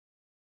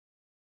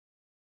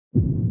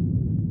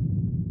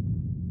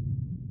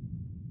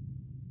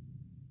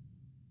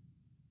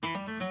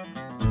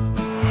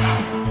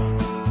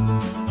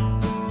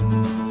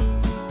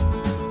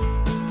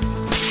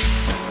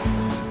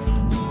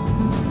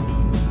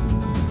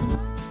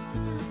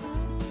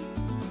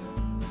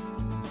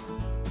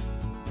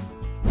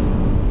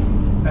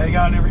you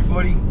going,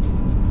 everybody?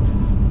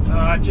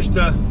 Just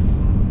a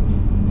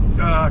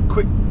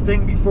quick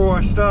thing before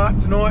I start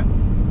tonight.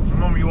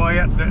 I'm on my way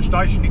out to that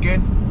station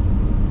again.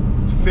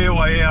 It's a fair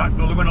way out.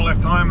 Well, when I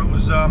left home, it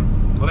was I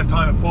left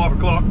home at 5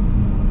 o'clock.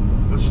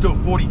 It was still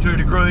 42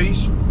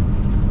 degrees.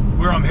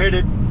 Where I'm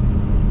headed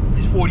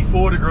is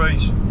 44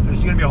 degrees. So it's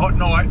going to be a hot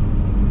night.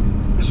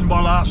 This is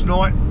my last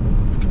night.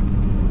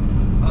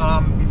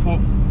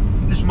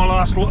 This is my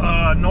last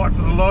night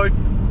for the load.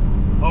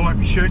 I won't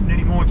be shooting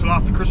anymore until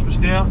after Christmas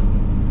now,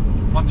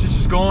 once this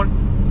is gone.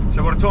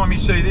 So by the time you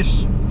see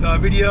this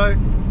video,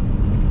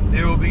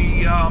 there will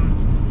be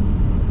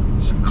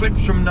some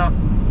clips from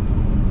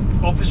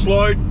of this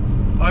load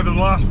over the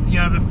last,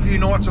 the few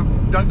nights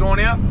I've gone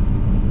out.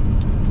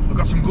 I've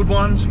got some good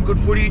ones, some good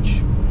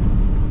footage,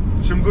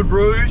 some good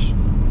brews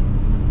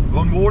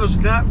on waters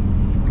and that.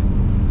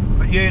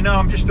 But yeah, no,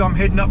 I'm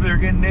heading up there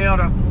again now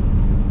to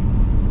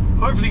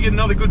hopefully get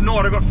another good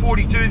night. I got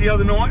 42 the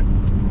other night.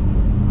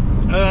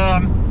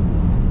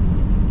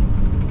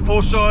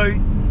 Also,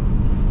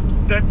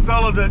 that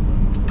fella that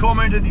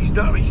commented, his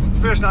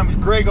first name was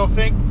Greg, I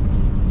think.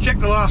 Check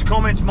the last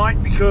comments,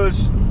 mate,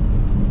 because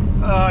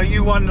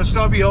you won the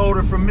stubby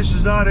holder from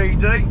Mrs.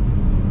 RDD.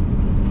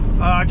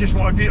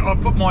 I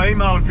put my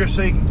email address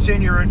so you can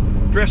send your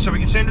address so we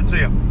can send it to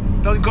you.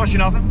 Doesn't cost you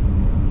nothing.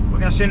 We're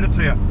going to send it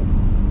to you.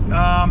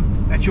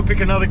 And she'll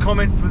pick another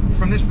comment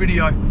from this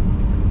video.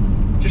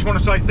 Just want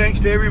to say thanks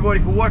to everybody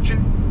for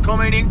watching,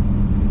 commenting,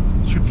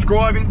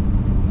 subscribing,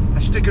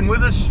 and sticking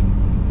with us.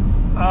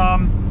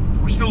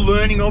 We're still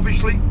learning,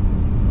 obviously.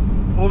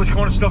 All this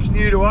kind of stuff's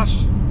new to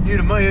us, new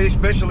to me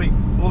especially,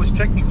 all this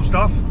technical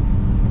stuff.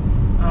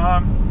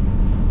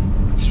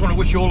 Just want to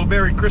wish you all a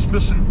Merry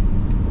Christmas and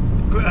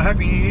a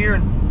Happy New Year,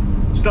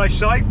 and stay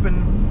safe.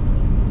 And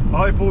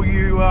I hope all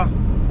you,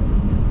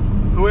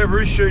 whoever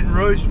is shooting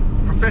roos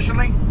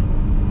professionally,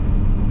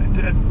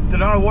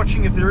 that are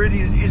watching, if there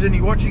is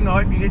any watching,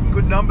 I hope you're getting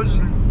good numbers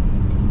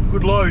and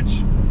good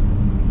loads.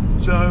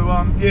 So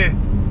yeah,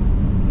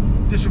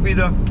 this will be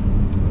the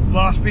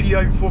last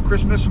video before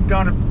Christmas. I'm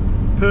going to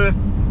Perth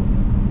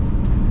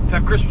to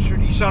have Christmas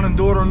with your son and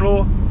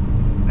daughter-in-law,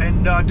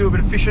 and do a bit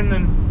of fishing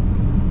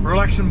and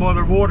relaxing by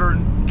the water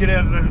and get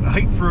out of the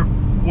heat for a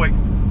week.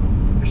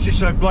 It's just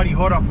so bloody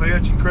hot up there,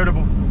 it's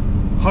incredible.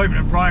 Hoping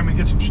and praying we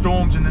get some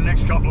storms in the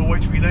next couple of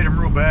weeks. We need them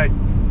real bad.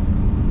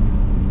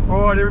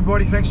 Alright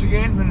everybody, thanks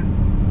again,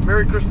 and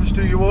Merry Christmas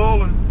to you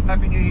all and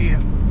Happy New Year.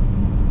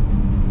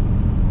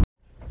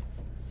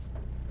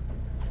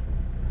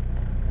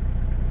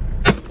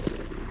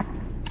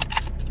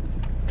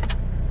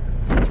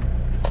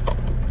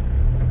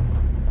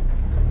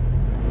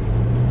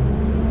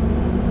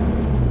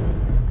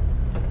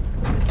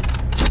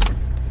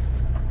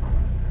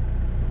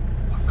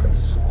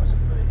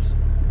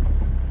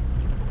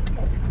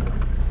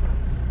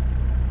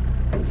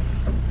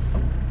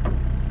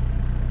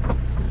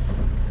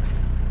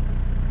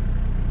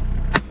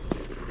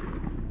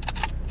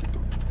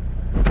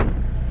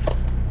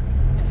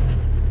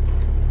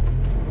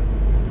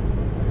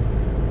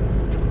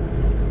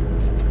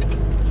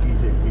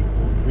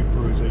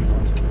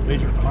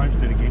 These are at the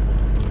homestead again.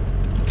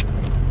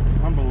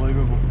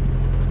 Unbelievable.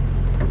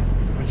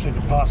 I just had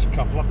to pass a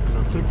couple up because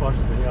they're too close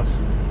to the house.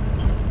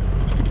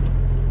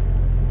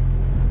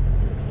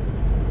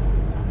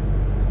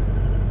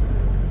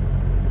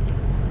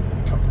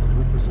 A couple of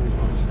rippers, these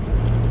ones.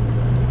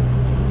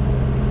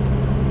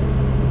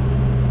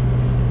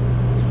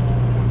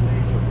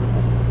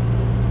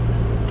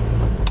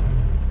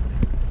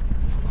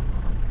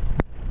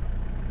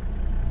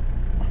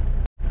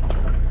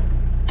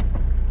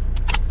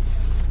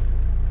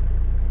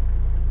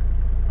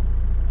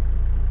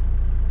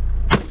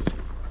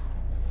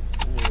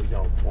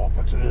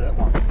 To that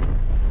one.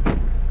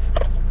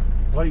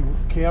 Bloody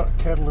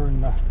cattle are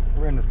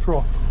around the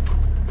trough,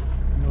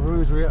 and the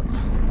roos are out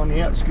on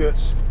the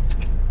outskirts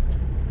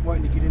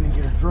waiting to get in and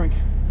get a drink.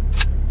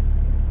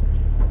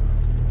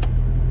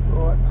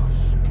 Right, I'll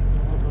just get the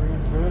look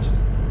around first.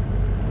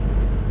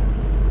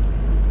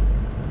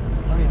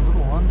 Plenty of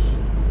little ones.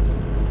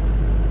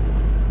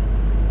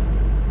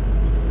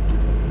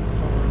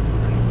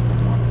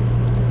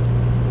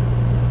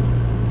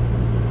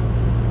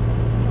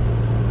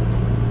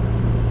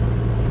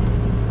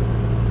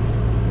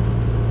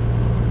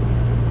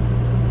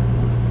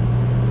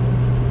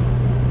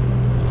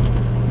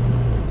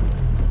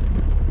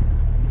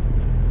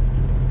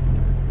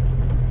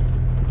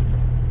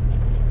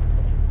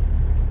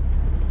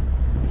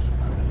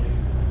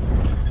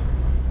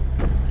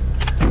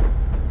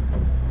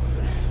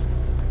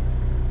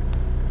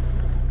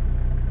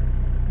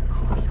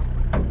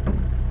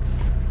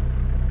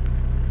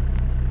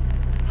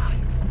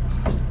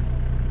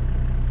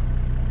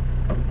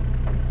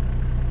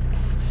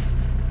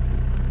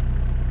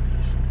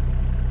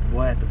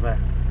 Way at the back.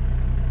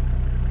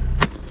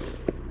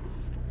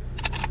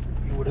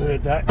 You would have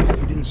heard that.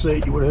 If you didn't see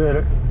it, you would have heard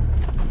it.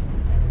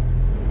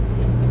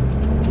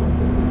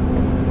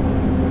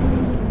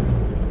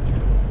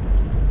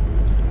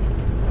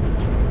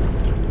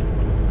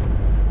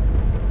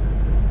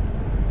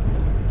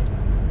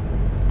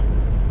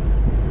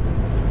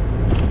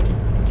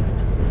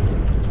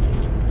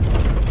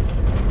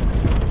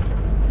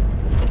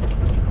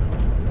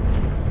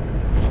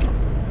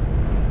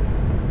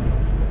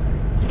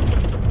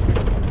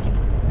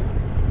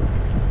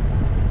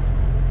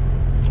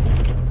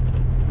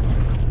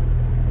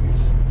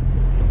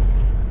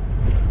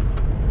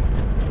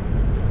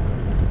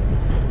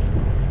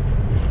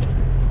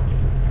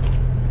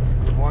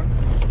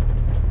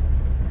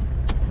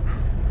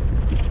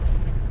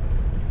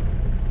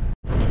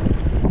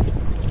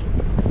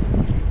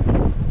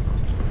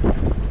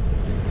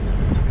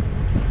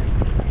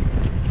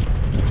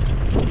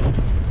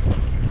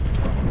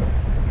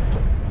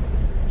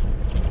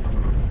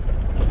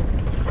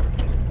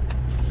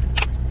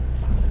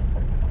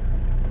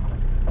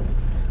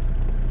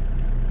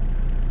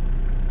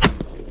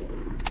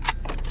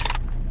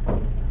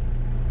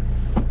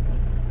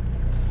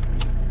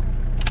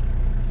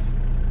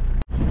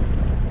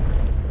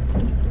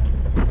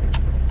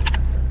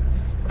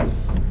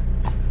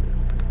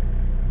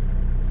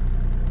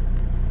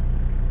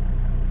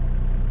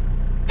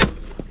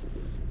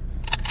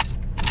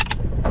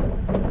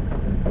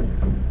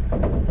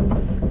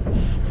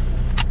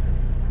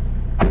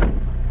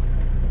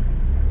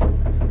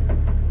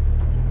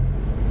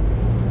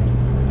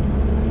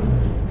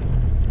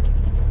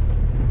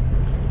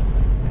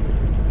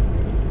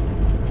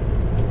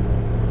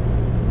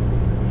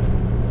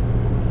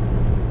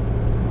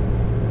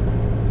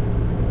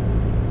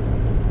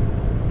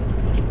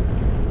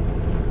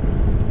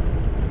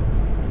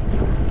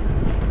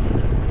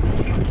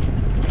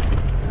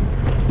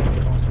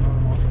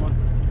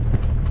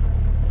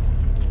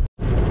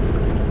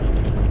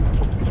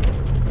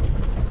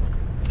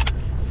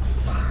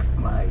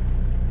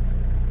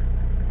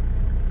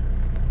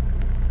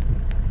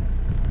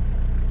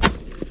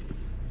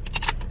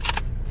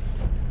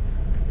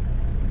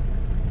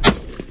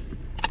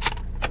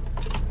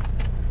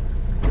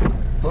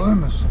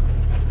 boomers.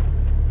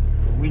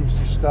 The wind's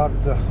just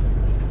started to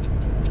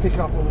pick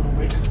up a little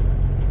bit.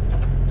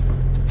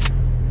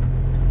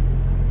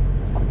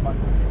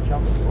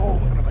 Jump. Oh,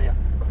 look at me.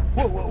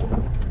 Whoa, whoa.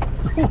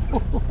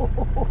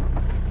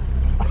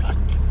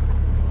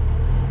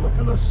 Look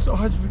at the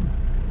size of him.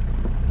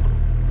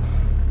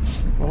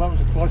 Well, that was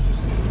the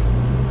closest.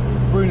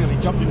 Brew nearly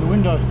jumped in the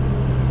window.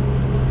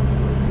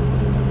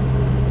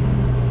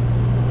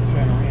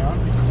 Turn around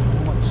because I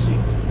might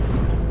sit.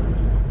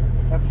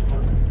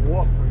 Absolutely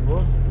whopper he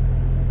was.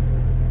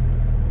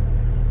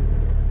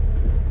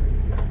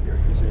 There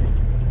he is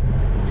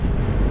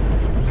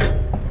there.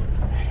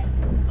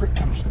 Prick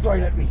comes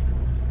straight at me.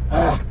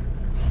 Ah.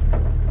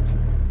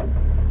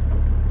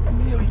 I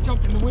nearly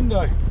jumped in the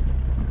window.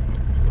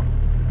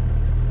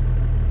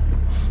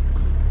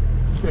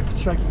 I could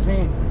shake his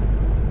hand.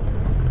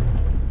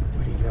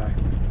 Where'd he go?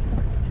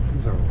 He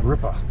was a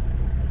ripper.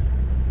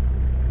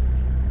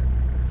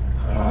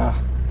 Ah.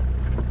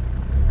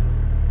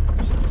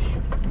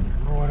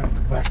 Right at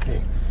the back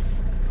there.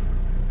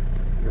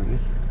 There he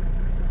is.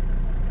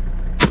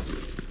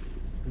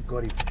 We've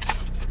got him.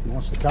 He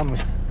wants to come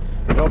with.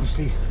 He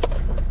obviously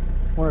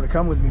wanted to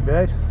come with me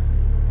bad.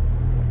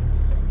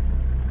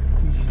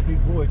 He's a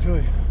big boy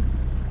too.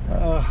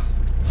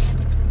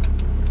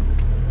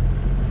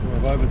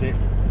 Drive over there.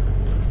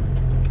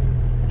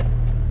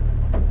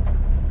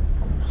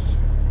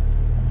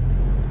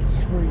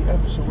 Three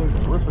absolute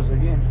rippers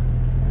again.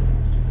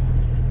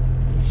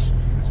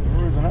 It's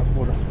moving up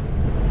water.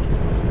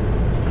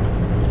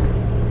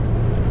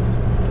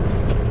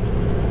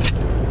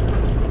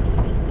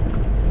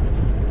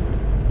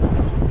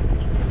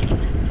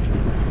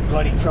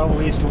 Bloody trouble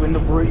is when the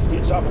breeze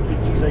gets up a bit,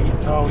 they get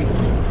towy.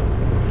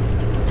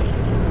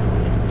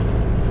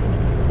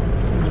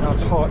 Now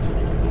it's hot.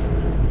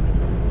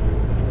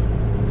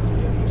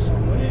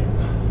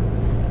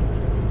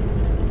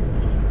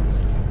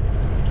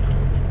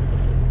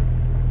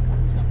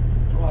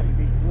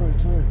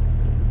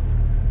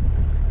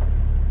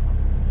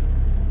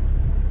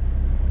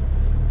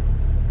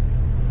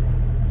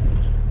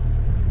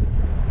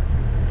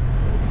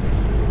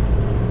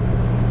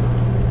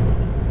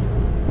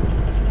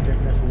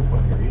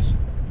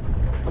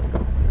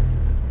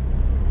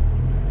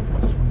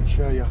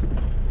 Show you.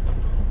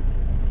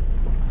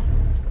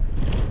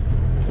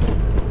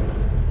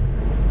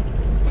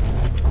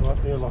 Right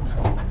there, look.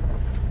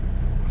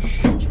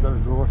 Shit, you got to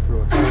drive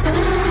through it. Oh.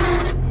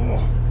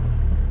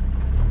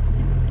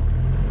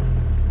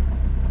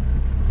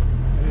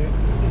 Yeah,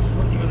 this is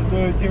what you got to do.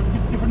 They're a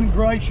bit different than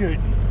grey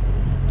shooting.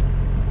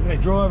 They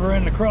drive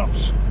around the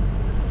crops.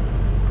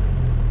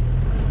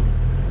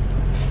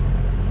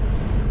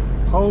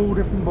 Whole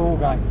different ball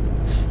game.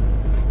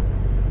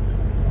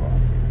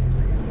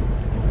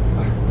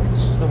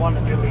 The one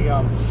that nearly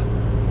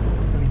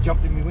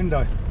jumped in my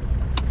window.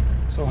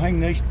 So I'll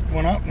hang these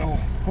one up and I'll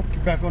hook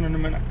you back on in a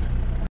minute.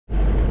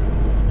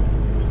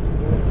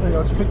 There,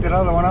 I just picked that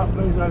other one up.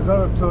 These those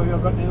other two.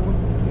 I've got the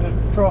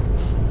trough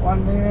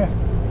one there,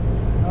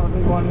 another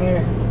big one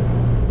there.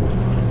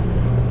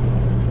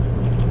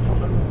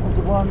 Couple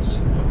good ones.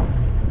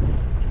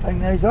 Hang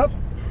these up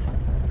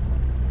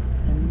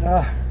and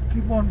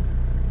keep on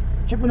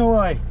chipping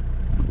away.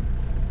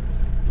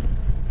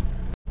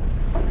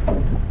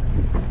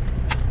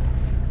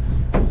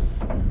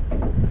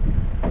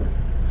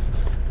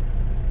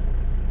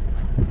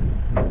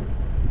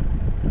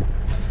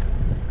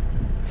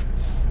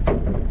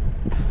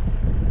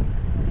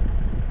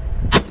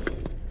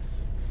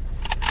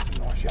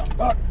 Young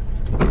buck,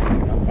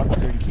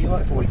 30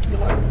 kilo, 40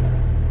 kilo.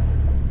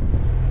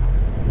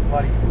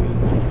 Bloody wind.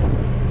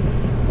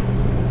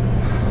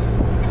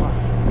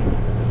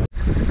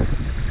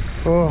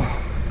 Oh,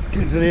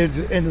 getting to the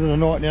end of the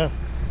night now.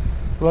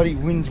 Bloody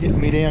wind's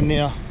getting me down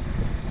now.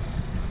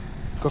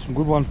 Got some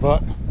good ones,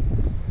 but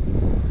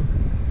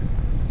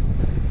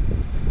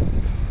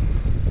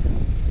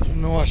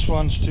some nice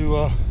ones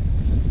to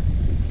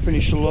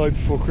finish the load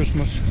before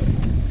Christmas.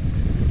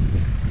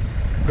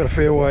 Got a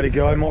fair way to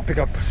go. Might pick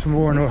up some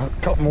more and a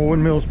couple more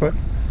windmills, but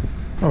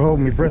I'll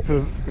hold my breath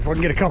if I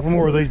can get a couple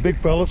more of these big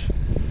fellas.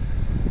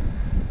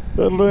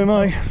 That'll do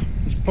me.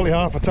 There's probably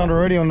half a ton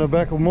already on the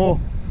back or more,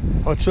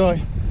 I'd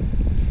say.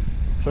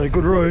 So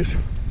good ruse.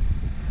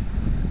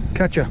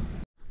 Catch ya.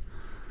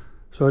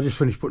 So I just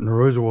finished putting the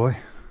ruse away.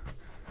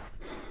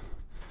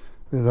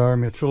 There they are in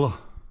my triller.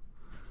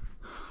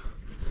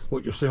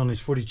 What you'll see on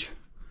this footage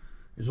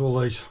is all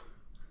these.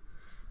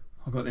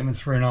 I've got them in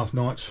 3.5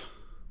 nights.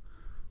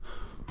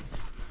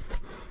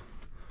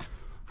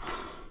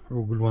 They're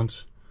all good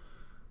ones.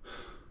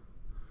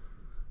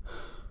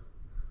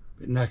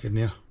 Bit knackered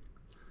now.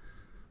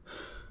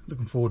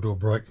 Looking forward to a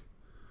break.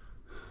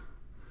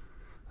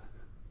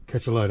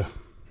 Catch you later.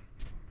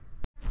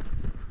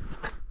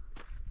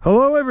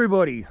 Hello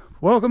everybody,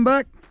 welcome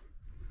back.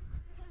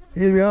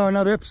 Here we are,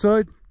 another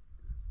episode.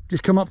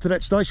 Just come up to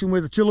that station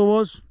where the chiller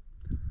was,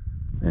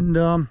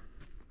 and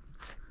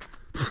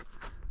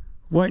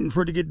waiting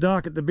for it to get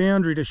dark at the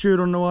boundary to shoot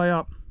on the way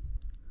up.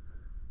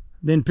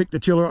 Then pick the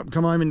chiller up and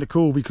come home in the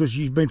cool because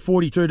she's been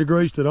 42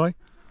 degrees today.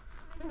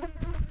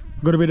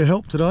 Got a bit of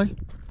help tonight.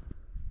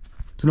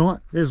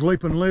 There's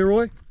Leaping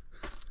Leroy.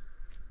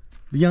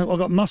 I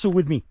got Muscle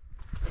with me.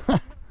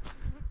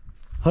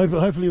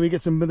 Hopefully we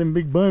get some of them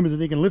big boomers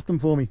and he can lift them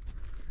for me.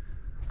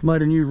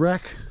 Made a new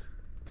rack,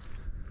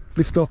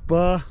 lift off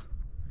bar.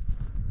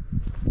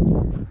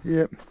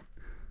 Yep,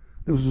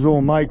 this was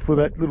all made for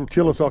that little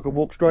chiller so I could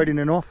walk straight in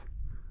and off,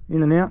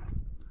 in and out.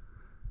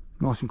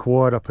 Nice and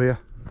quiet up here.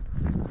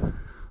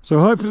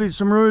 So hopefully there's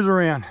some roos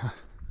around.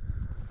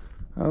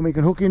 We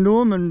can hook into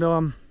them,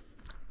 and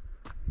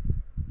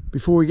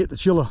before we get the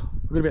chiller,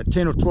 I've got about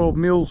 10 or 12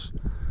 mils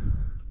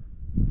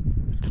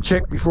to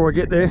check before I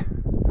get there.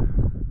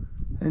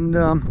 And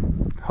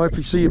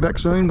hopefully see you back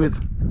soon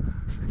with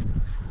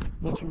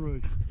lots of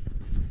roos.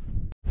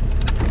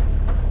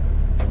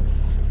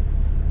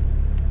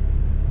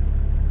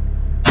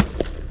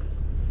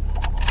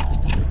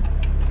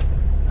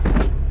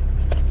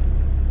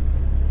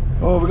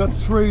 Oh, we got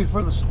 3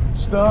 for the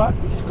start.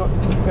 We just got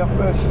our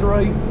first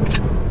 3.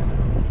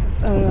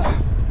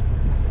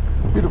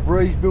 Bit of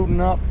breeze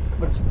building up,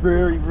 but it's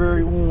very,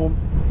 very warm.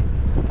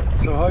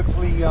 So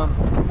hopefully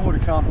more to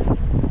come.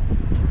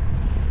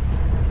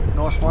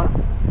 Nice one.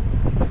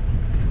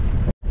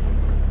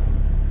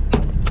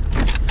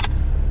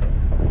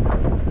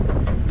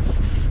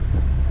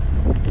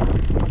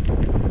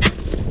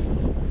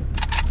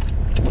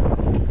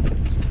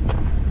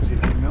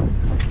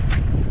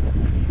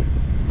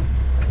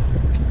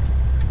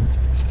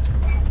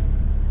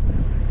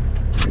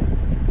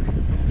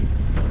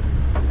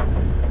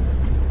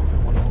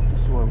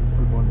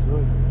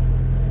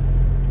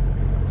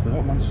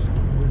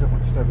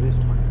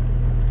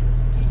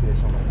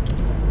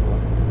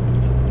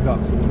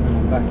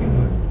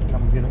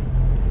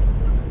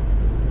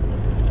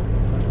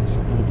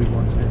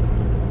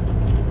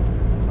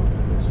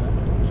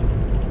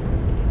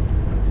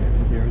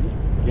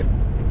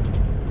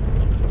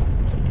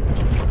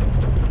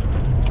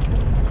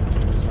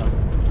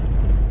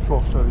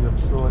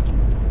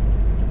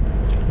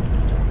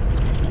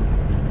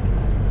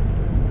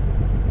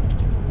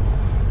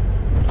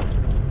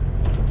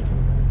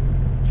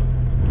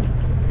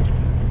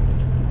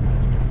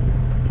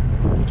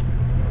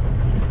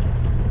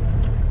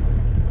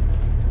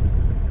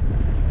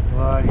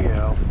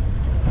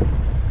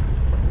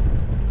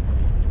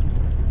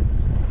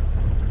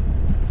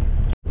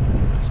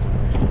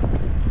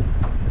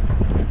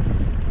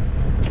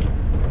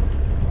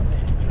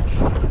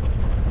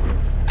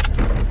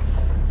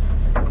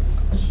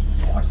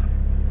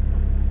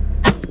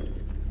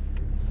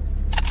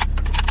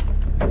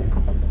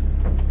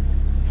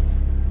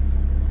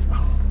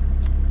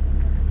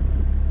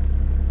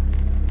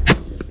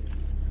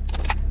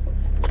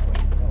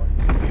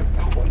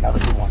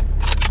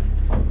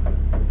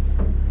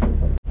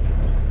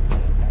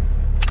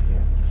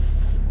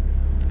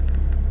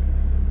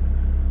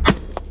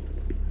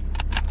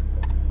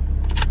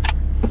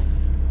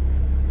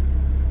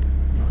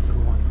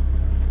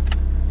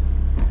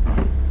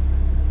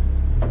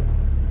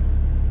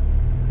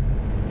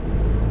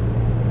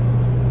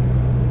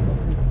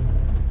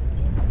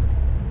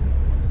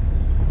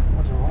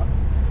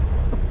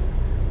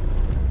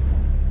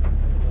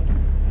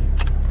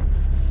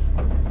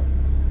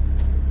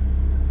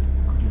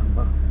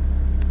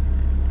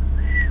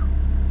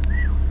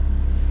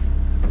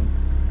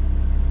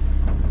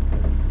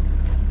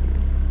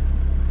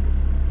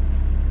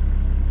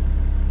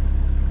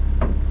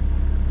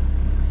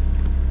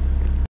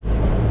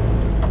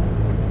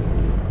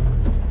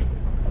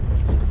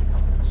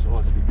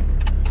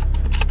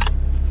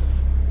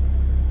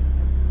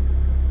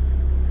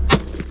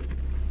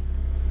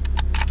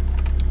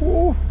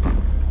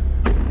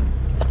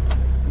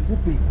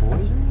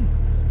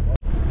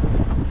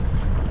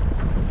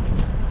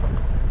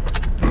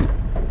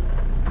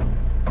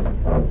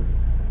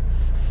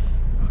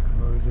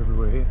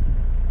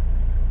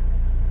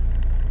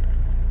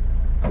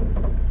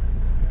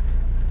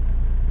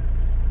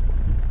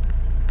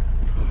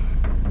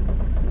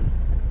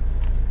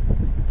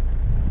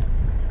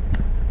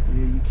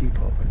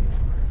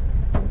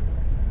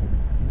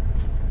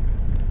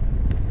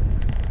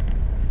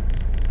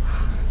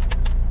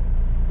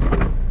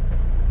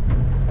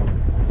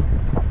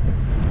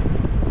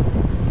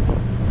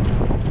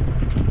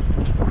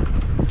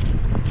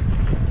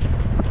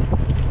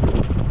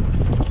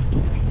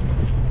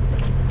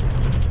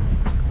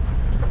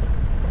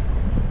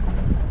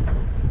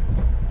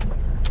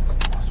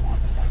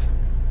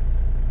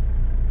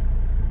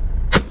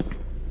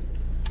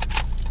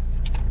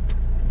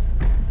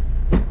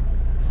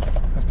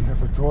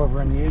 Drive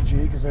around the edge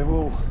here because they've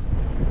all,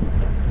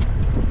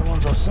 the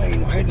ones I've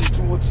seen, are heading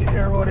towards the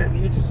area right at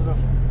the edges of the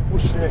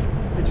bush there,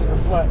 edges of the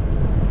flat.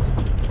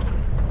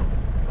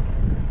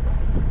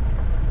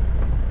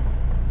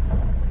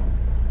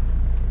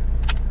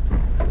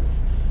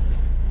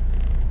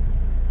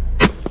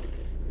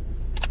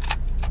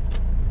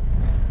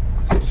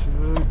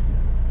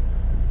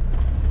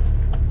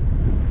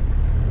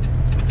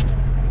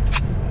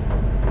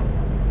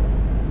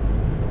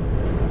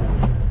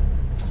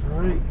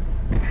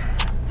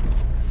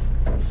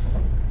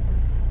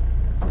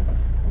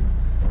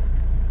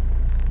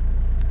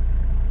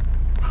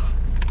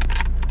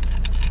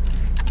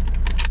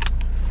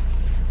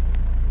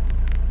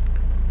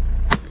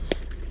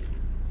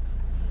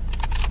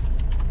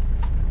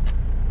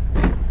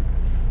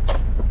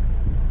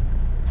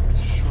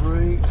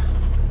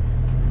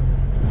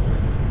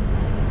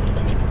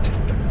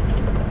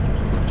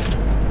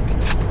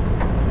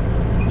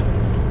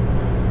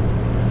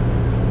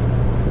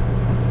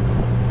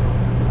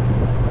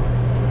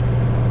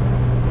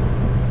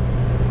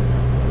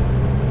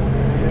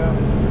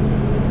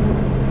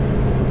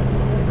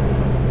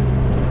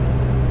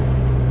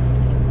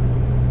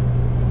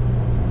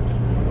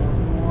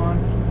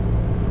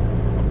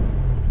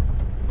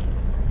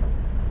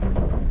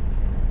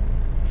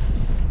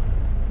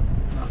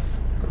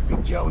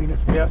 Joey in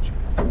its pouch.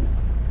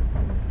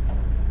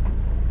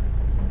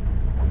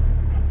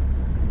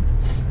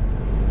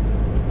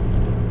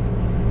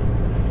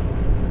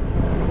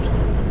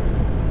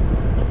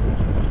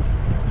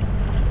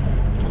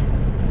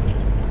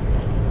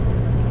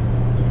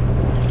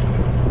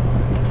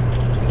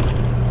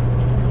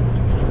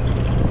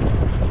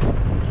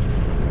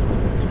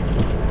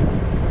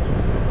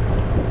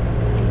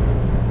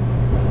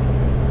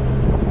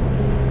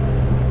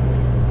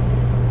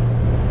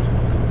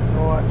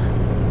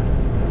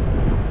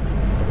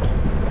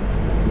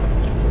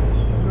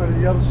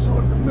 The other side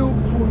of the mill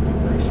before we pick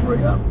these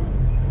three up.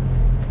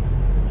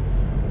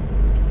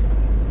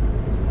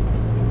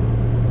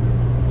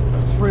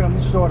 There's three on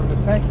this side of the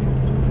tank.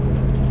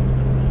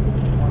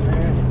 One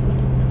there,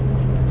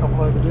 a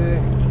couple over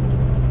there.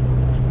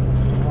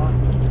 One.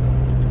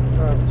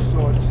 Go over this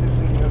side,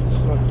 sitting over this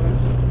side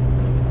first.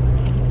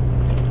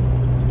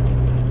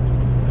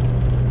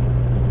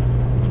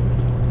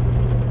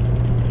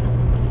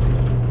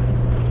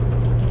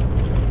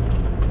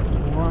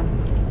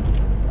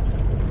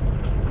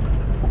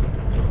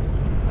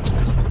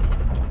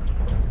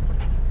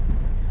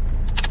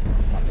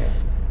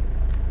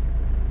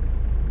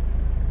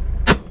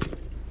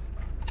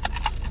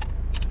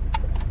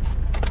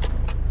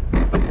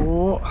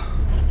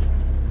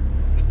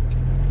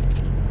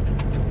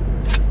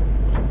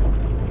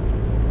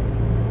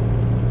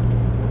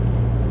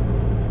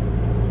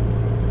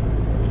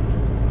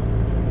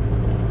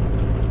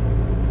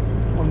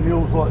 On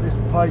mills like this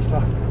pays to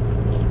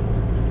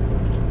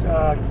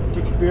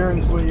get your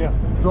bearings where you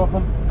drop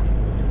them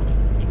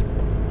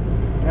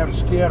and have a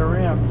scout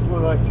around before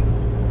they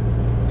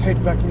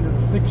head back into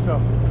the thick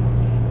stuff.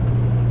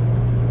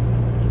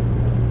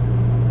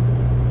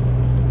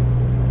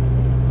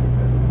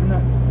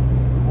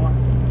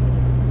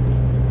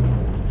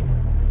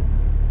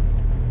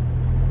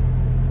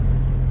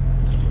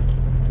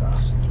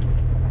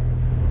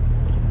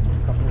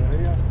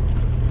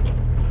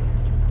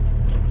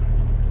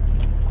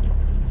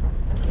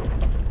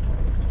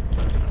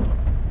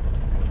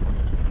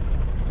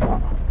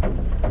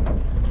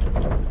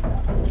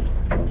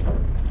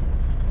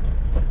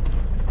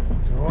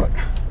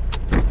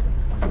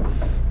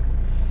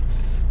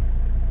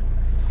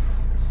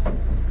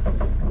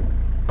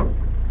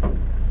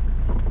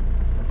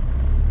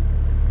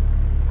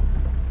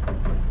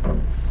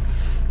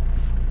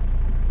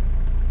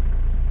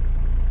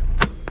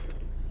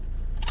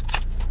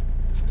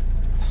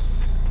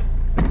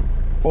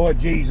 Boy,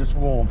 geez, it's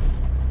warm.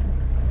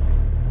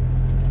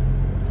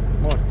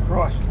 My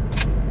Christ.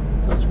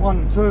 That's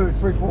 1, 2,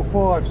 3, 4,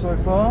 5 so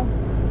far.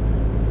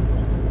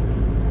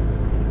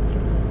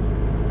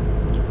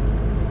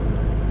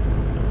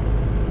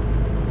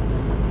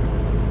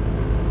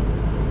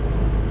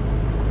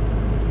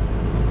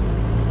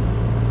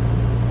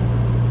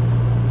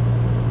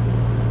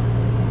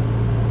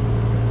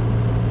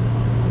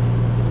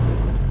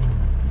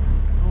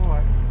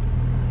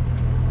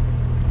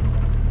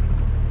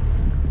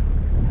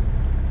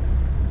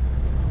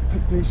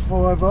 These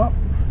 5 up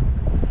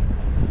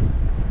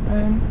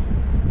and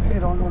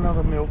head on to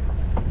another mill.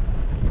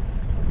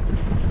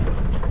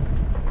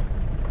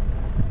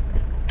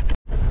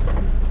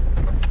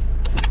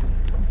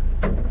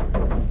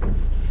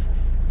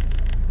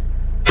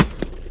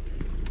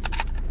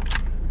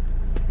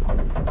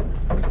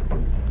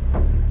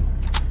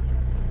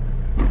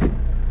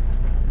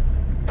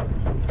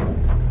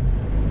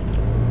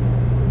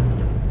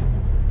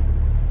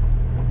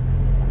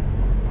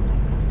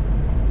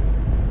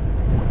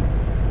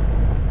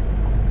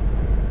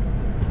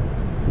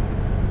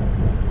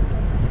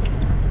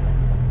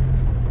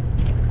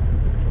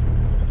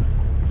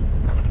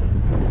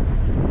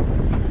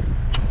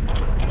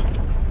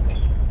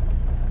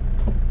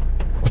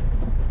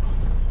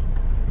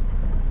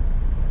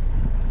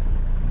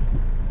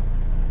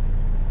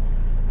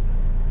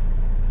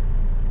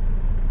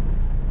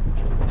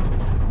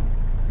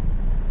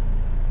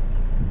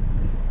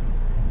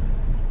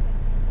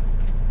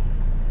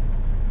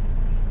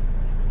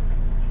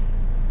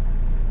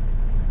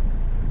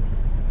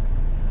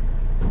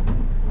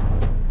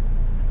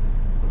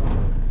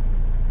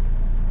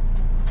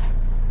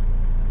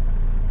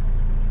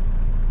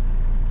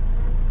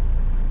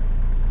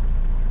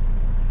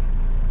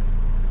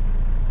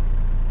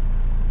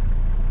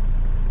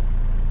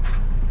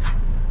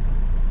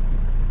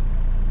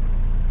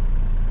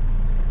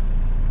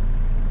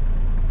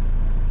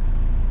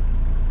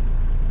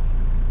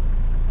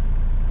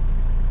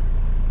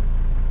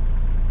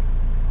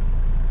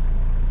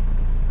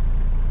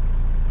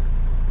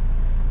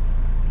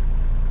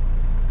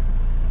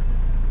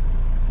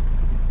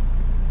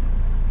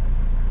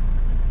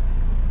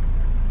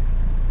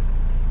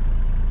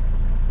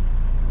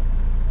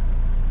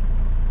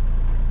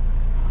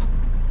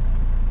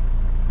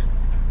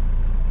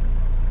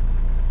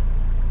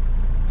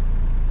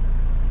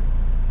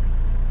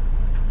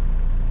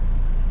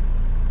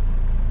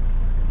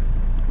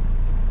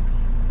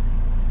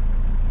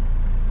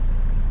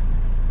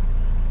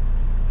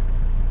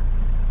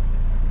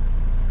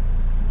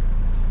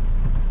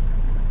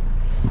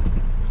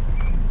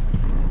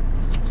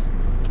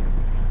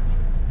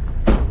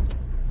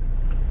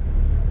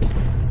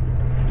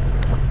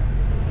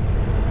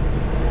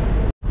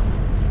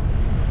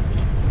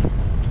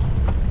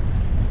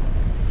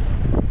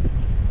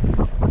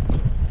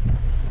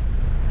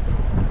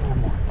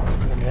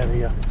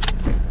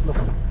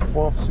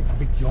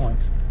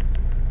 giants.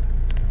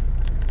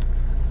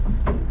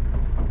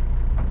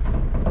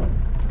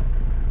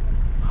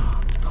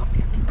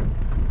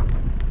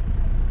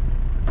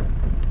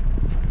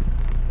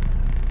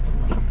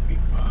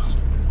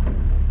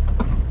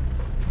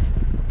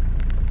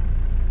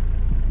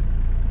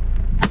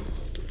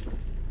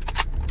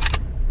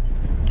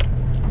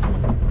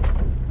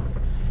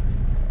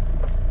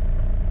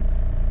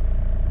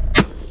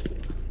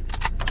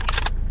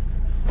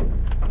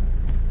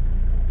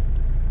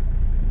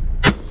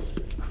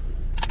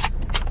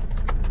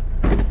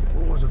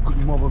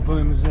 Mob of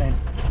boomers then.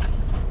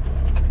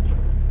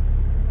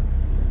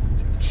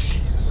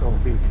 Jesus, so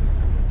big.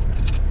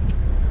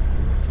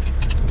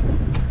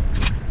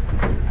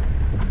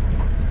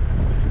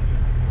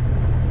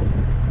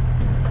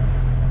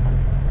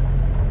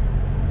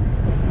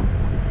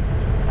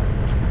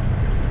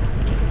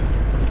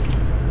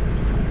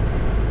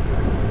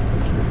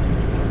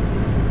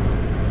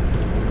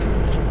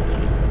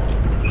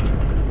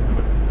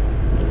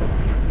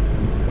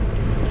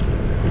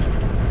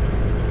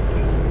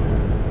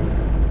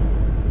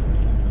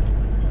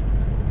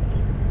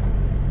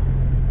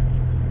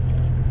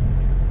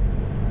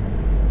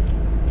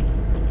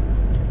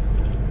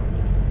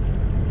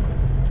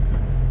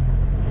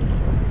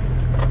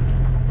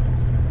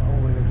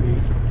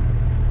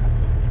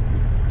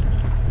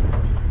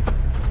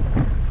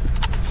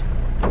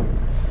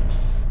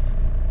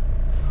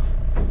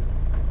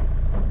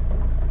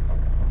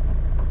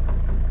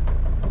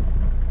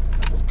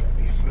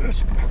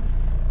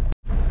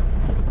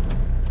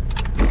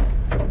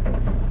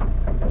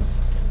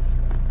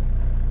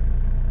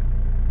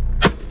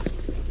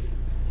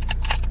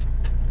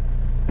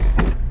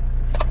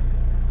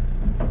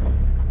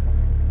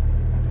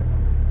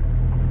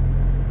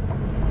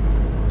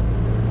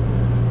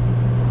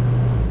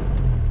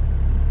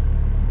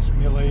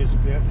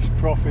 This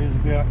trough is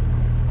about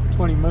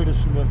 20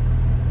 metres from the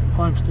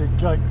homestead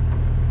gate.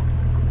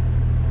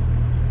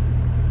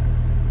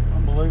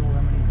 Unbelievable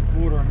how many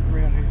water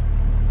around here.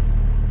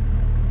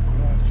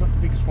 It's not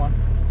the biggest one.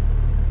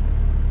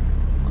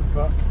 Good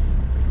buck.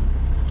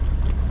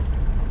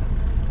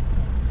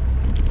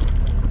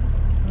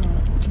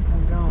 Alright, keep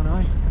on going,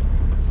 eh?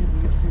 See if we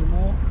can get a few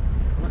more.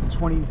 We're at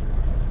 20,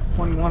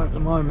 21 at the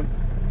moment.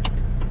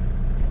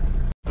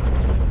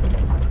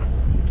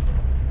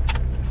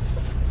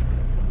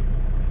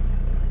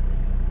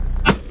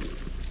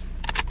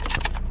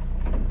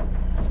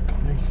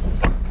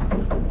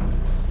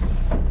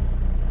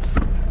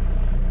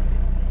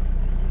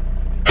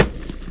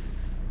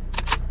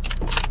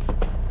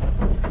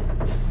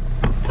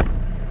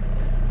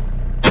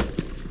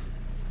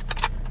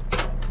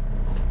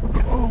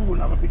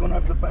 Another big one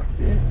over the back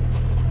there.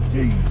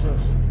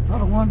 Jesus.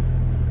 Another one.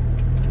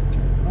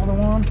 Another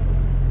one.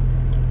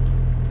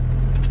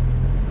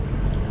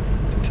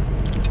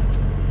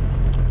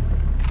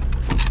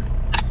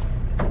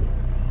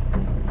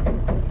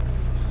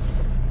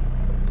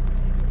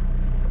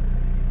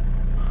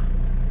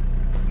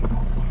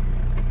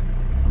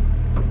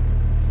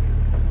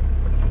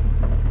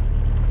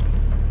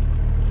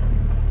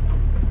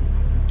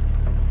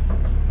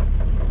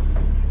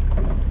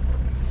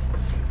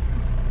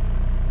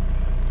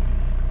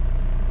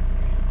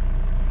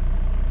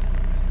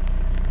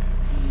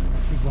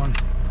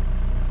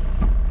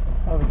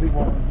 Another big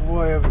one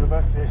way over the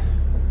back there.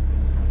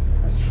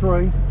 That's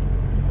 3.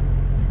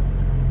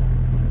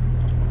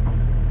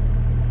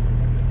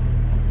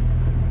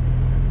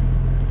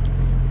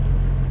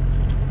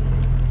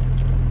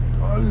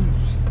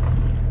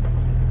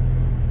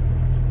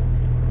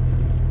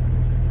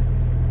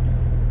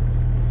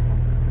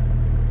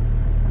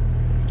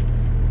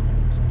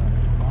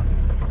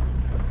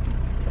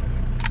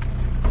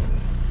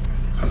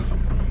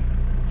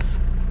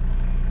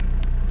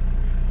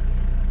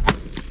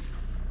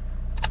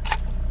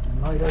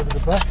 Made over the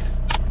back,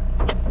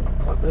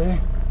 up there.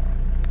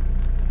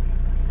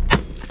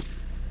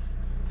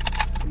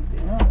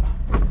 Down.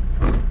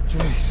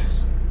 Jesus.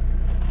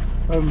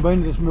 I haven't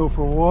been to this mill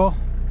for a while.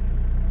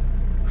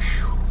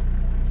 Whew.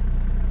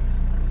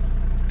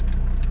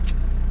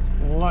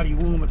 Bloody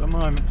warm at the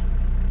moment.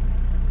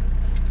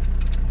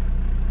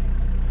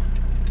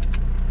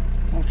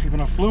 Not keeping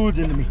enough fluids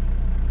into me.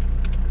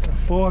 Got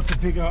 5 to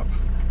pick up.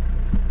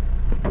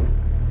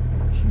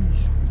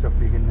 Jeez, he's up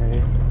big in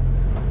there.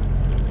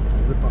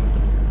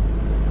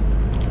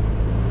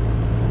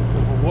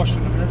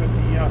 Washing them out at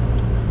the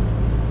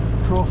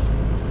trough.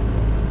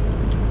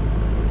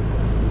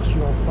 That's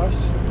your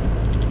face.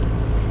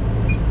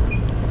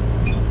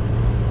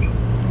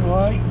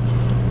 Anyway,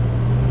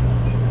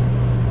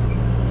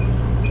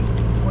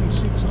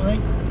 26 I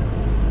think.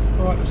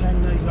 Alright, let's hang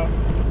these up.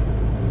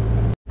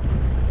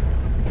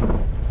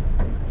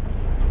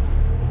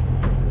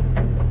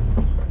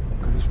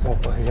 Look at this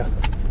popper here.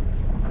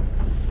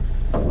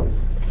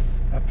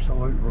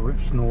 Absolute rip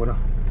snorter.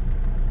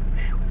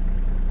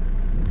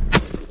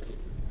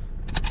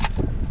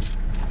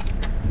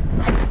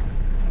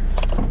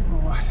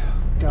 Right,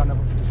 going up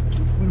to this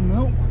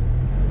windmill.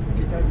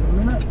 Get that in a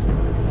minute.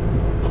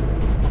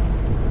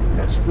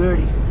 That's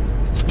 30.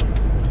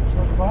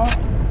 Not far.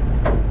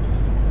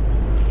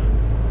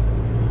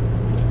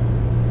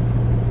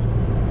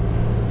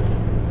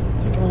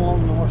 Ticking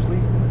along nicely.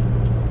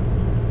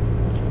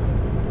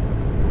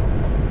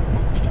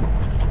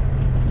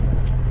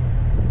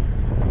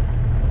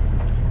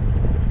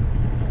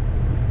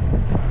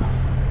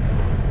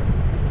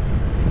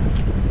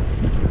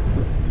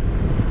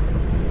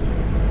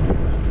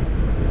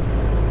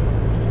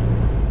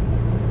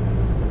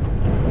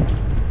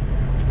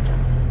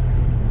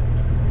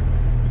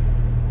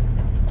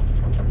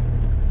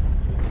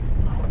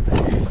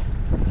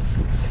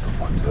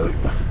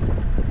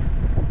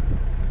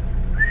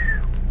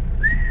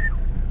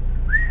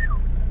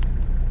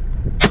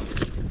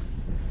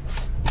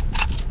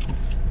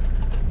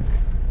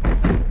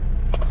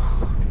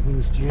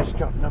 Just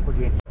cutting up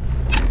again.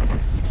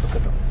 Look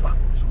at the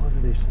fucking size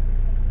of this.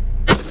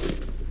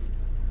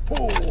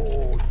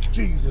 Oh,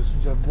 Jesus,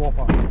 is a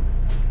whopper.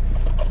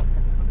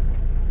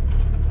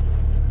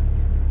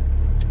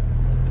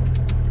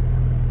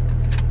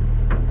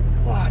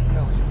 Bloody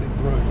hell, it's a big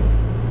brood.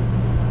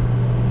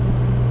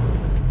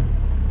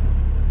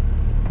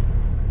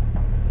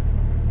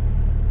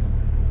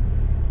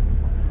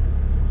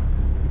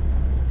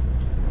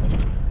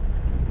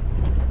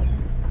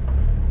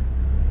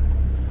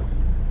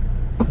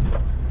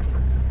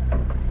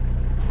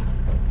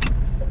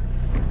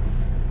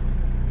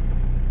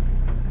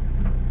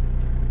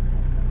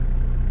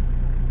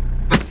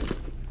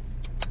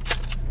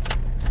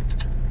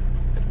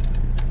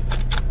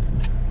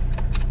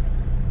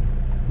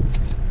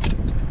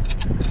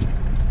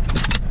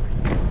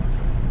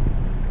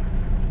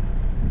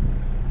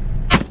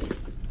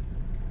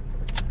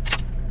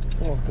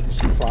 Oh, look at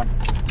this in front.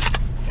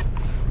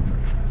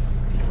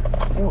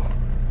 Oh.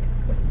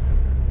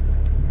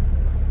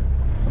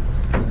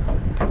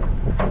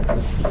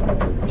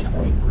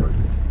 Jumping brood.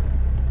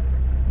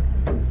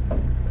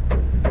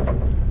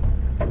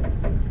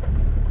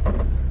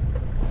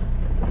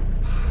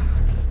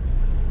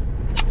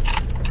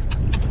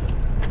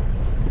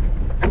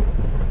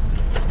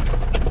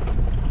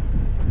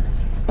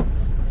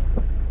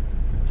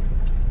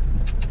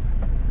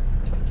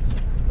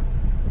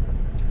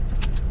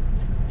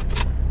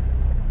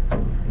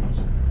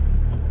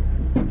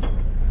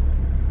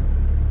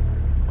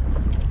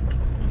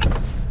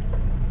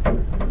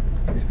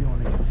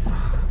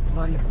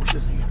 Bloody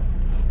bushes here.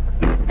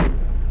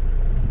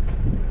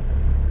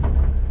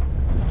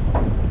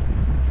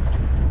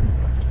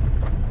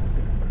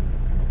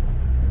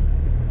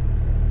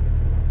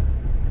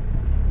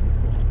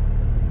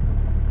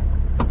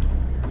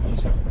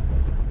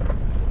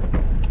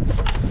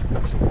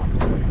 There's a one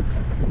too.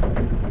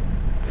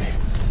 There.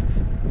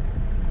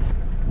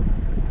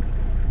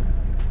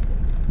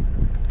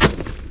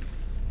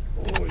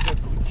 Oh, he's a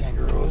good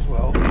kangaroo as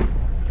well.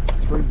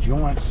 3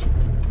 giants.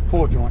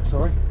 4 giants,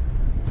 sorry.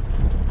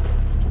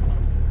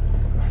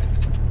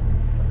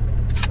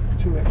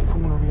 2 out the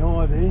corner of the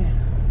eye there,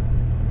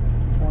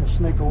 trying to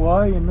sneak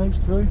away, and these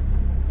 2.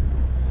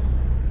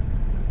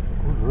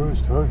 Good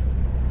roos too.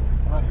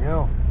 Bloody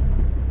hell.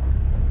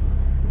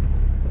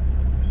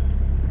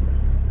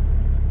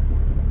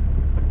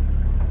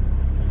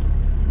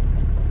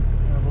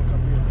 Have a look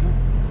up here a minute.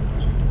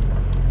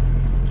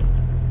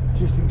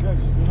 Just in case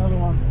there's another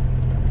one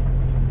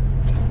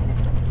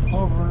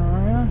hovering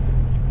around.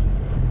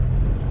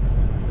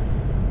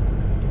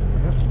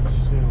 Yep, it's a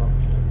seal up.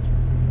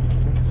 I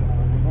think it's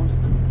another big one.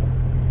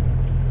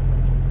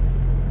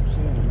 We'll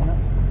see in a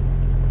minute.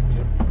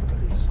 Yep, look at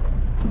this.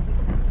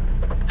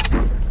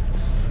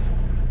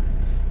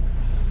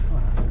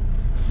 Alright,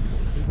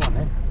 big one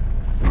then.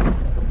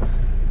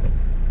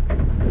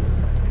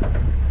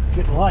 It's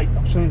getting late,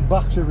 I'm seeing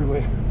bucks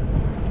everywhere.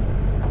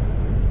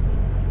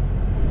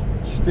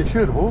 They're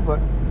shootable, but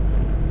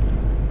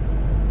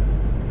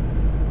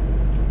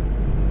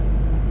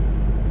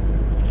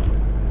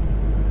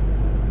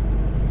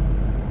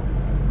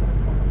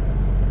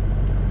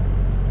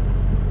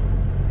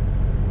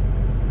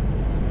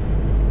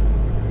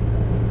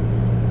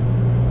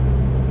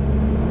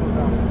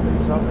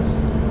up to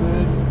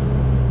 30,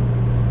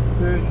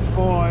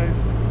 35.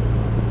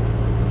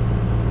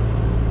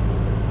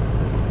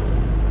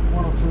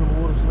 1 or 2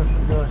 waters left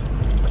to go.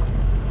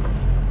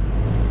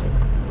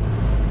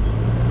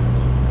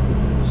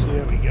 We'll see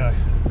how we go.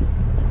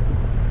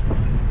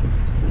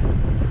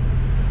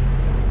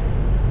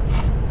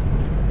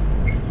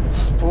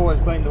 Always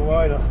been the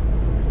way to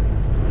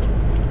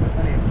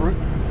only in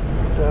Britain.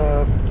 It's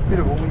a bit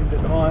of a wind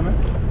at the moment.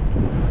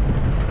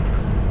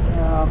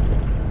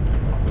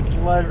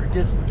 The later it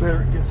gets, the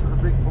better it gets for the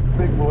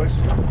big boys.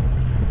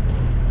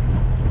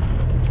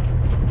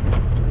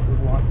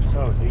 Good one.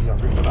 So is these.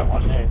 I've ripped that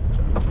one there,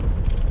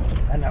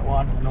 and that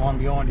one, and the one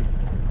behind him.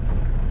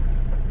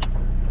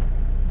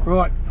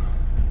 Right,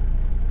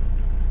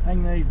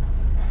 hang these.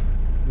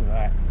 Look at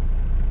that.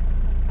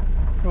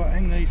 Right,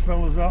 hang these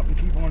fellas up and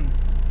keep on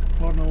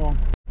plodding along.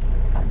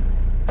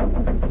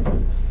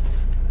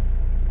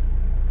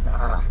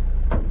 Ah.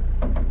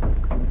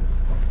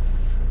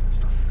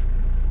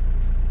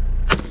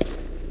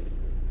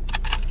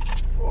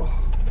 Oh,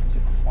 that's a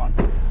good one.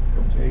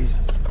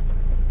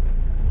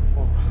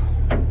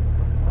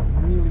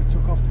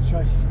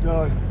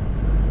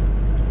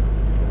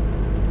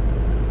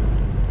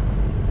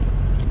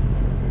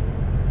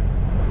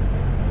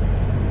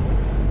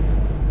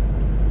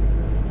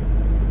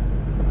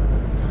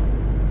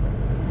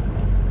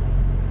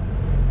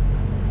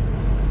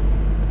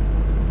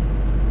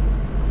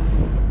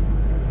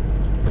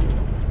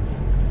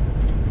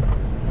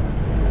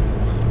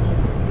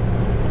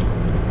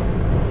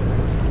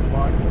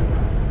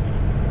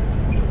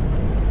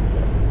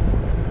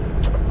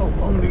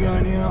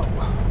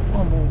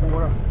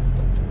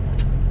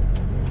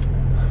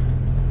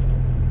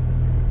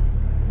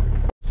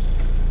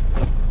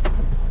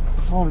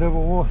 Time to have a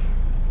wash.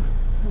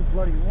 It's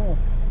bloody warm.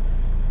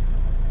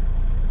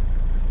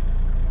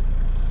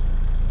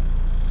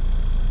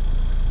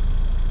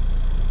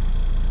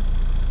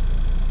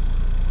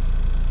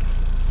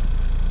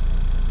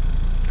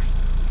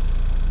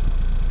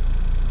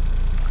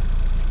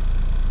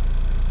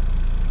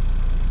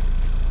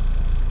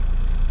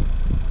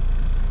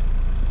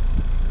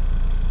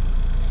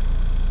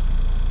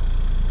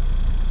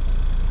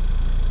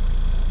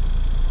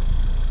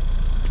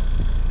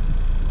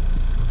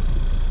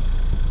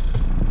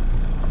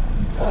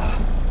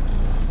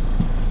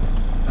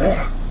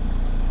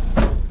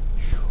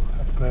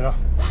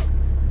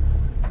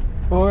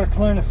 Well, I've got to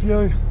clean a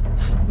few,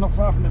 not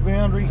far from the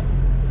boundary,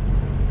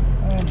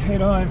 and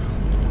head home.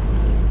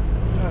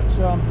 That's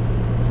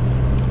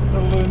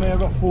that'll do me. I've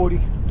got 40.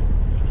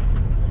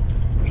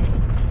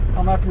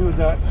 I'm happy with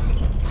that.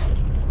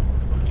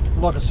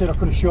 Like I said, I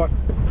could have shot.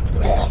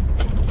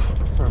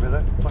 Sorry about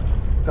that, like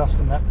dust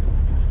and that.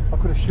 I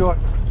could have shot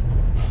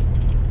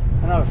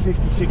another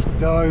 50, 60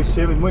 does,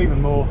 7,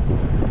 even more.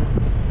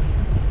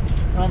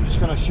 I'm just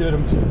going to shoot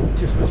them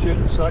just for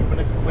shooting sake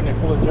when they're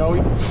full of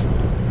joey.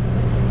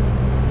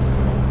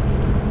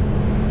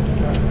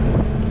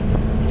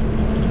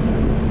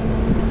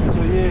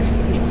 So yeah,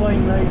 just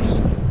clean these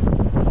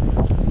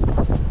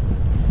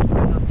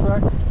on the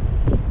track.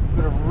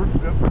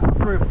 Got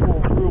 3 or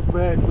 4 real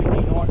bad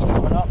windy nights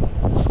coming up.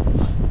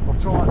 I'll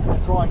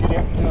try and get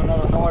out and do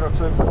another night or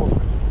 2 before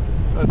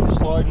this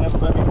load, and that'll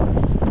be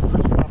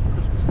after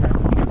Christmas now.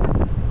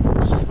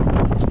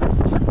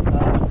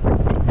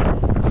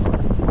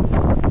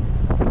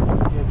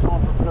 Yeah,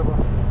 time for a bit of a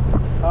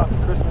after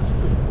Christmas, a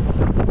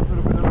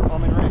little bit of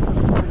ready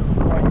Christmas, a bit of a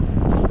break, a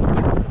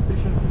bit of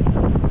fishing.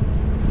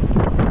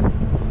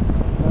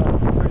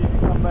 Ready to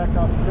come back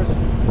after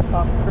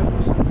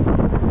Christmas and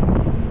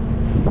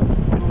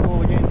do it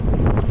all again.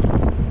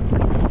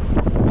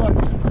 Right.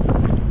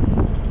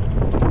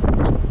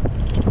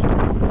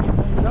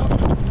 Things up.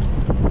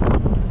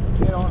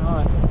 Get on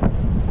home.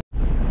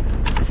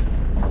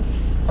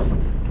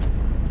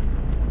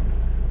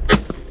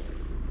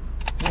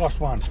 Last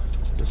one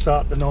to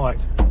start the night.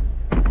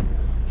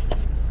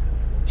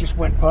 Just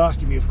went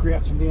past him. He was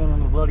crouching down on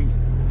the bloody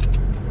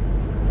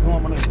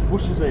one of these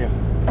bushes there.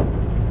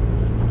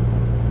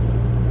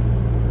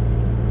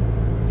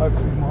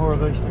 Hopefully more of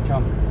these to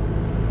come.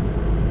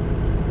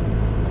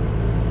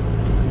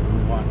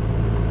 One.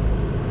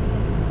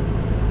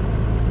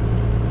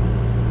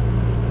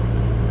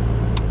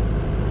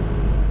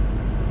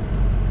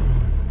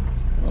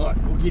 Right,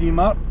 we'll get him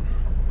up.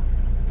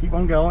 Keep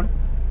on going.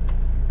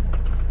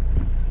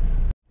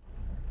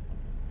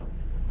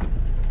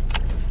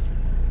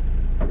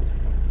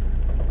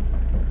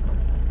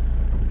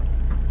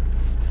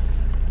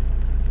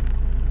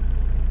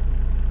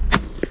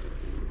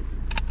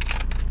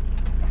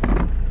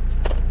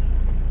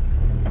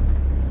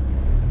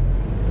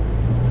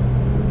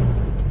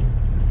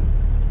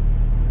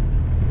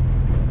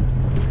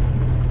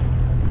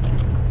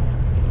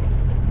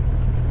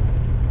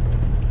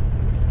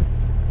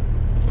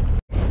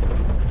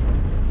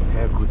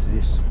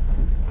 This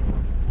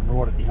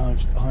right at the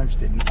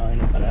homestead, and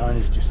the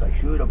owners just say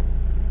shoot them.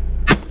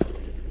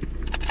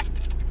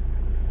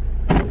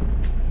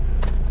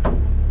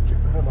 Get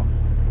rid of them.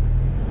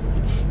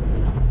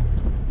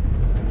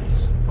 Look at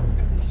this. Look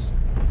at this.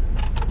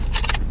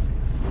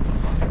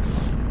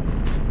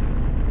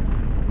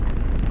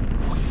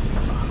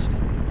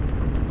 Bastard.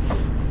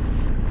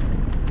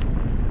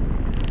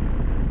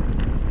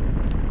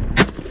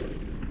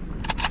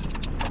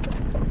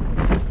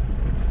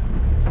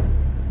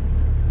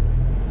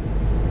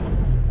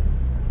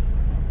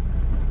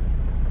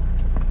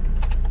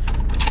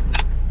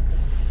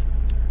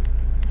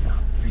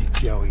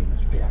 Joey in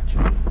his pouch.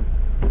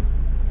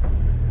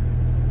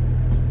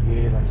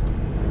 Yeah, they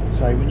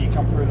say when you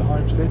come through the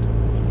homestead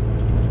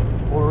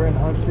or around the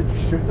homestead,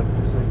 just shoot them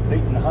because they're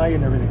eating the hay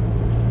and everything.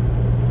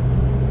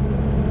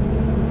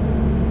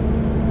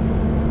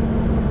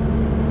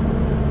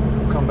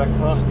 We'll come back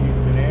past here in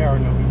an hour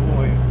and there'll be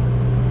more here.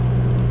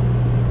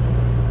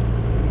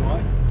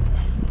 Anyway,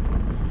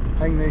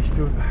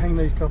 hang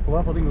these couple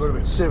up. I think we've got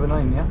about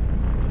 17 now.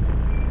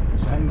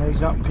 So hang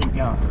these up and keep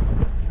going.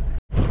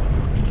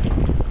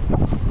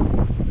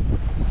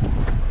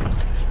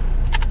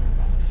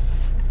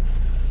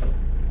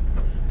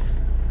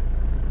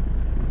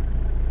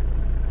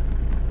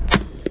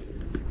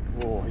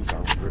 Oh, he's a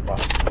ripper.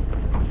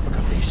 Look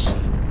at this. So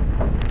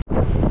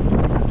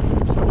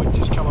we're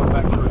just coming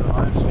back through the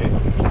homestead. I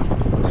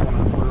just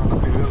wanted to put it on a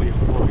bit earlier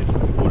before we get to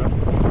the water.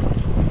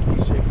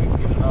 Let's see if we can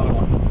get another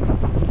one.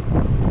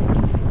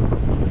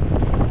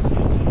 See,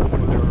 it's in the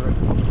water there already.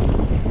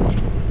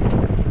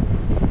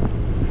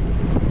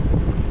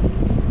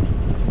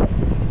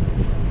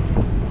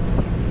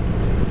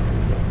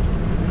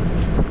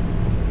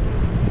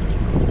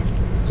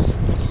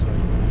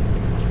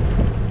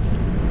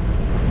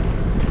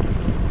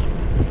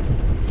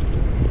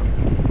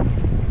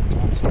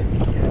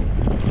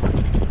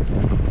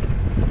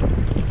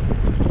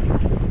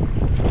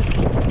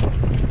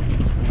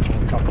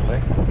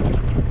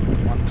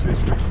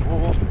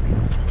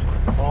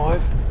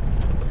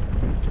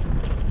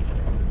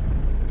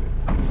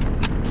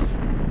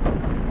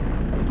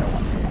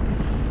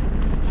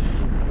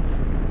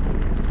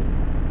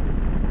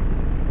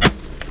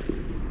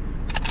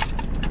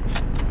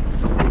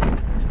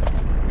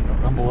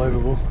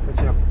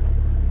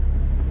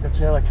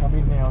 they come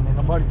in now and then.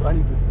 I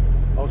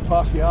was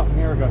past you half an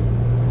hour ago.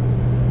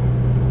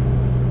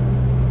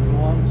 Little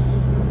ones,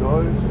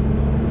 those.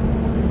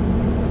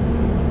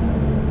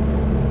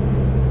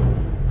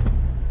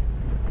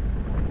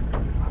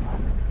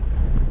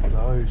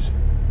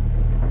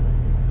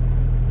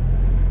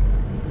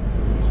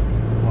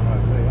 One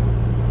over there.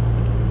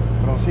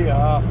 But I was here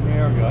half an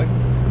hour ago.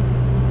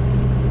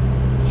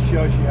 It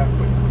shows you how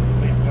quick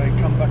they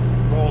come back,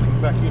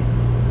 rolling back in.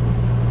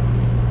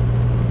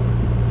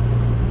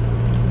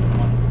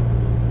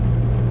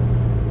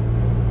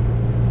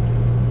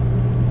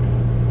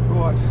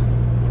 Right,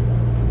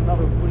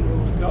 another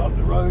windmill to go up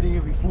the road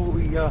here before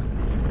we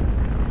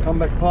come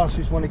back past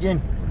this one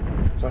again.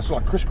 So it's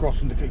like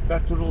crisscrossing to keep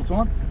back to it all the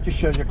time. Just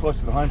shows you how close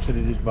to the homestead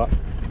it is, but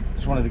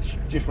just wanted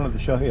to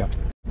show here.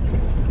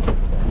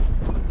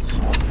 Look at the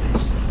size of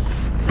this.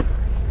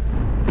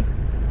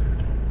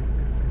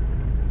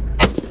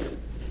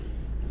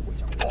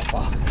 Where's a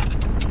bopper?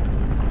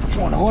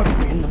 Trying to hide from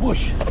me in the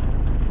bush.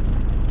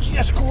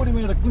 Just caught him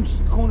out of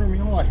the corner of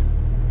my eye.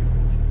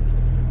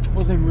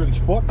 Wasn't even really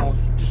spotting. I was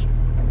just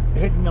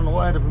heading on the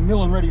way out of a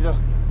mill and ready to.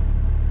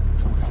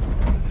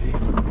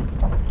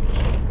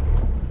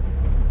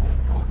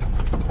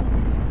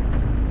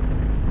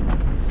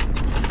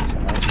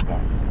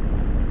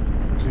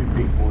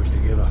 Big boys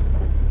together.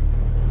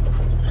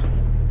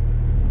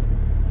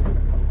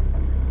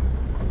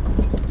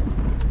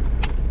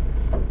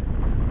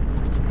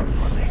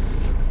 Right there.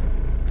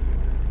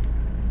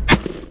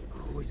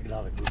 Oh, he's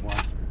another good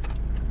one.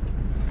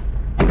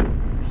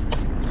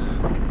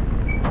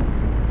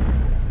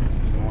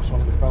 Nice one,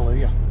 little fella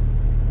here.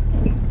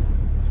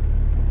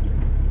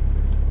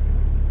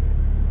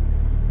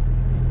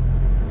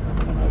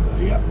 Another one over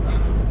here.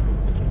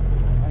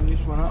 Hang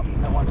this one up,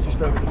 and that one's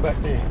just over the back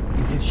there.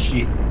 He did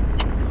shit.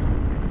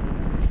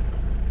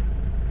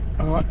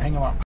 Alright, hang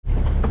him up.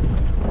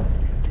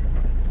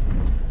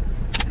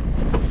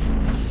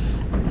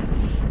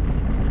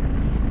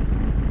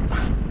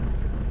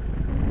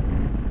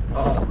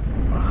 Oh,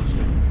 you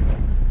bastard.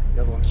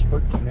 The other one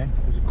spooked him then.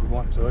 It was a good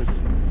one too.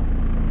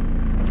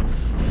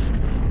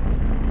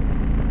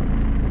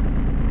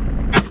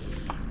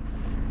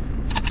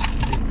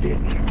 Dead.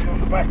 Get on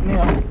the back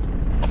now.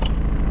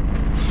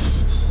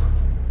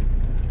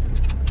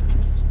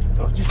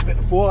 I was just about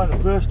to fire the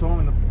first time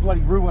and the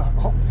bloody roo went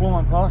hot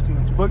flying past him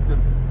and spooked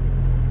him.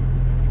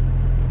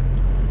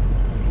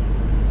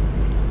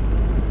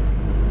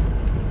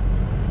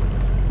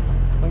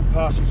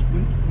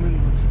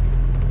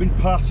 Been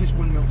past this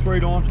windmill 3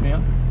 times now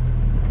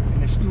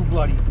and they're still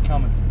bloody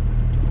coming.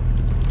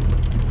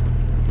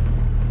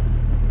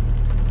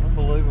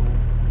 Unbelievable.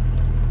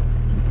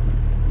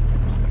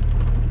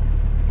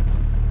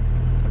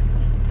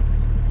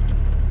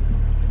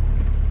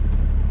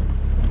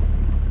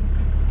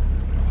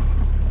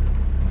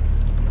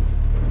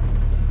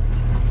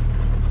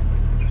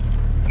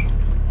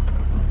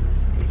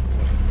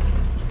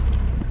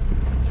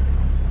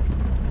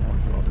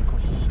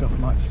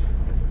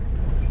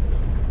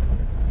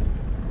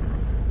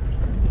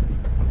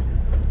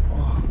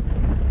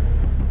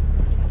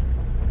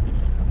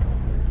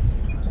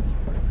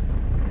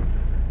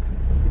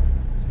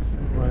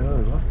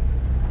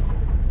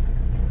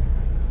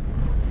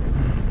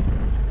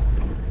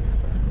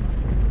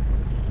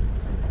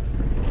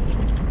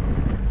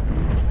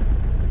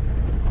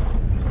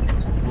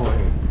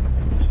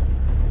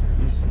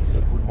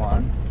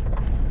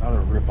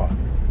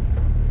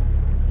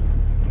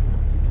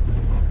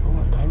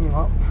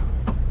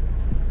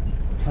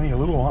 Plenty of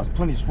little ones,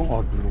 plenty of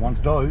small little ones,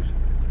 does.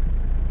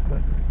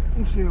 But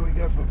we'll see how we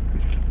go for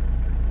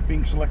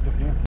being selective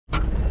now.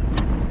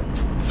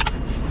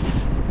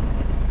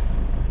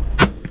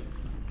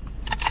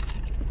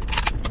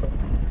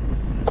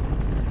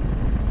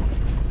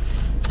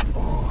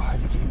 Oh, I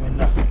had to get him in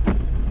there.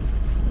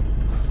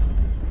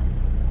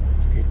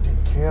 Let's get a dead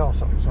cow or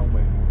something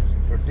somewhere,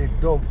 or a dead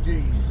dog,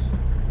 jeez.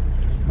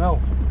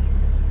 Smell.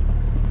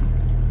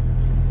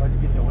 I had to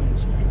get that one in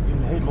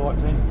the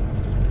headlights then.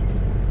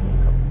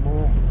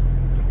 More.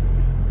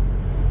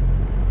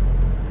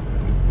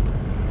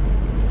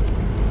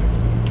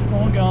 Keep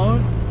on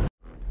going.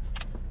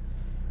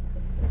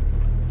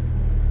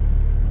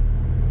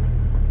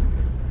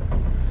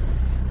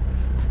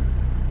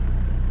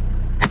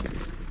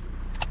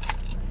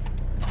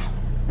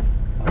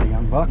 Another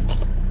young buck.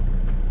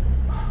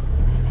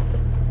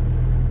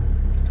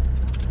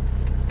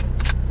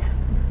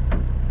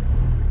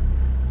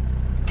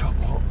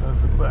 Couple hopped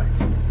over the back.